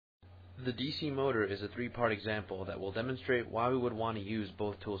The DC motor is a three-part example that will demonstrate why we would want to use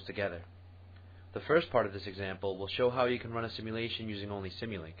both tools together. The first part of this example will show how you can run a simulation using only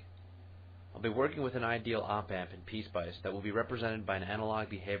Simulink. I'll be working with an ideal op-amp in PSpice that will be represented by an analog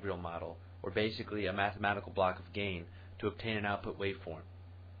behavioral model, or basically a mathematical block of gain, to obtain an output waveform.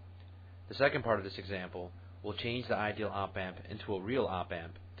 The second part of this example will change the ideal op-amp into a real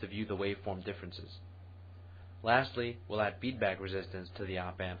op-amp to view the waveform differences. Lastly, we'll add feedback resistance to the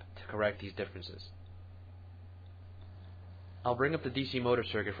op-amp to correct these differences. I'll bring up the DC motor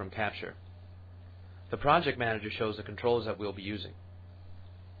circuit from Capture. The project manager shows the controls that we'll be using.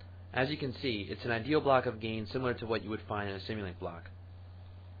 As you can see, it's an ideal block of gain similar to what you would find in a Simulink block.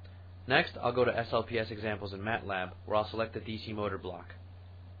 Next, I'll go to SLPS examples in MATLAB, where I'll select the DC motor block.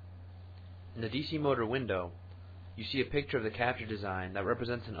 In the DC motor window, you see a picture of the Capture design that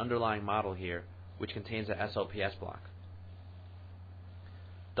represents an underlying model here, which contains a SLPS block.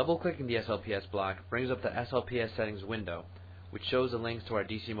 Double-clicking the SLPS block brings up the SLPS settings window, which shows the links to our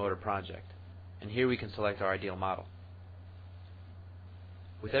DC motor project, and here we can select our ideal model.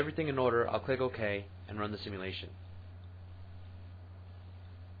 With everything in order, I'll click OK and run the simulation.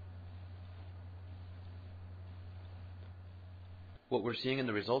 What we're seeing in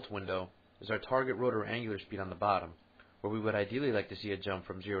the results window is our target rotor angular speed on the bottom, where we would ideally like to see a jump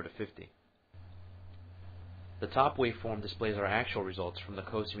from 0 to 50. The top waveform displays our actual results from the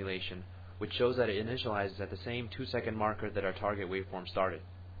code simulation, which shows that it initializes at the same 2-second marker that our target waveform started.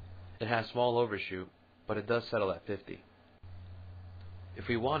 It has small overshoot, but it does settle at 50. If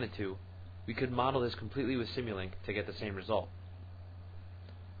we wanted to, we could model this completely with Simulink to get the same result.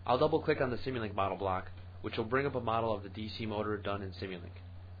 I'll double-click on the Simulink model block, which will bring up a model of the DC motor done in Simulink.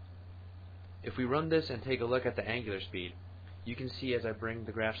 If we run this and take a look at the angular speed, you can see as I bring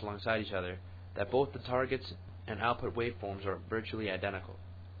the graphs alongside each other that both the targets and output waveforms are virtually identical.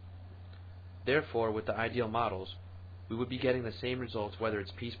 Therefore, with the ideal models, we would be getting the same results whether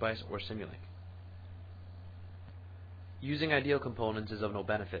it's PSpice or Simulink. Using ideal components is of no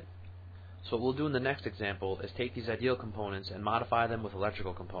benefit, so what we'll do in the next example is take these ideal components and modify them with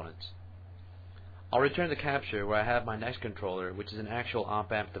electrical components. I'll return to Capture where I have my next controller, which is an actual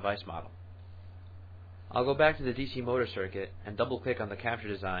op-amp device model. I'll go back to the DC motor circuit and double-click on the Capture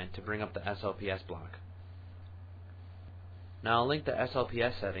design to bring up the SLPS block. Now I'll link the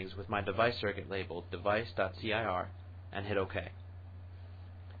SLPS settings with my device circuit labeled device.cir and hit OK.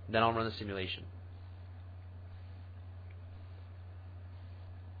 Then I'll run the simulation.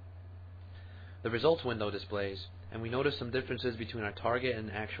 The results window displays, and we notice some differences between our target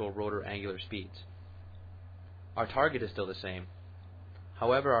and actual rotor angular speeds. Our target is still the same.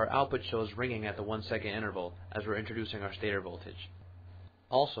 However, our output shows ringing at the 1-second interval as we're introducing our stator voltage.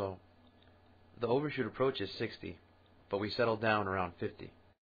 Also, the overshoot approaches 60, but we settle down around 50.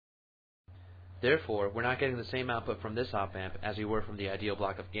 Therefore, we're not getting the same output from this op-amp as we were from the ideal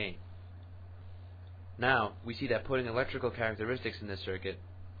block of gain. Now, we see that putting electrical characteristics in this circuit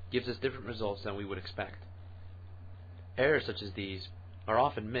gives us different results than we would expect. Errors such as these are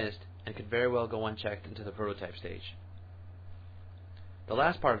often missed and could very well go unchecked into the prototype stage. The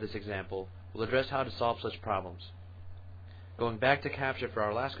last part of this example will address how to solve such problems. Going back to Capture for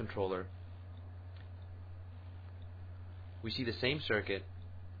our last controller, we see the same circuit,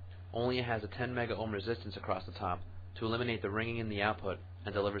 only it has a 10 mega ohm resistance across the top to eliminate the ringing in the output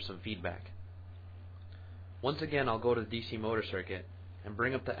and deliver some feedback. Once again, I'll go to the DC motor circuit and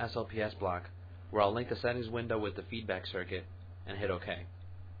bring up the SLPS block, where I'll link the settings window with the feedback circuit and hit OK.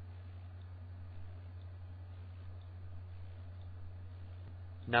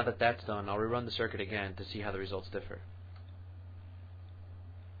 Now that that's done, I'll rerun the circuit again to see how the results differ.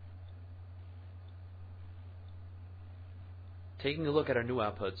 Taking a look at our new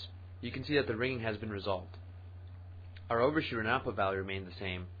outputs, you can see that the ringing has been resolved. Our overshoot and output value remain the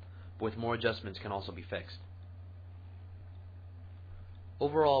same, but with more adjustments can also be fixed.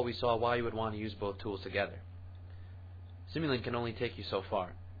 Overall, we saw why you would want to use both tools together. Simulink can only take you so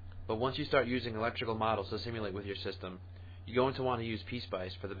far, but once you start using electrical models to simulate with your system, you're going to want to use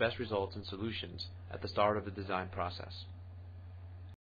PSpice for the best results and solutions at the start of the design process.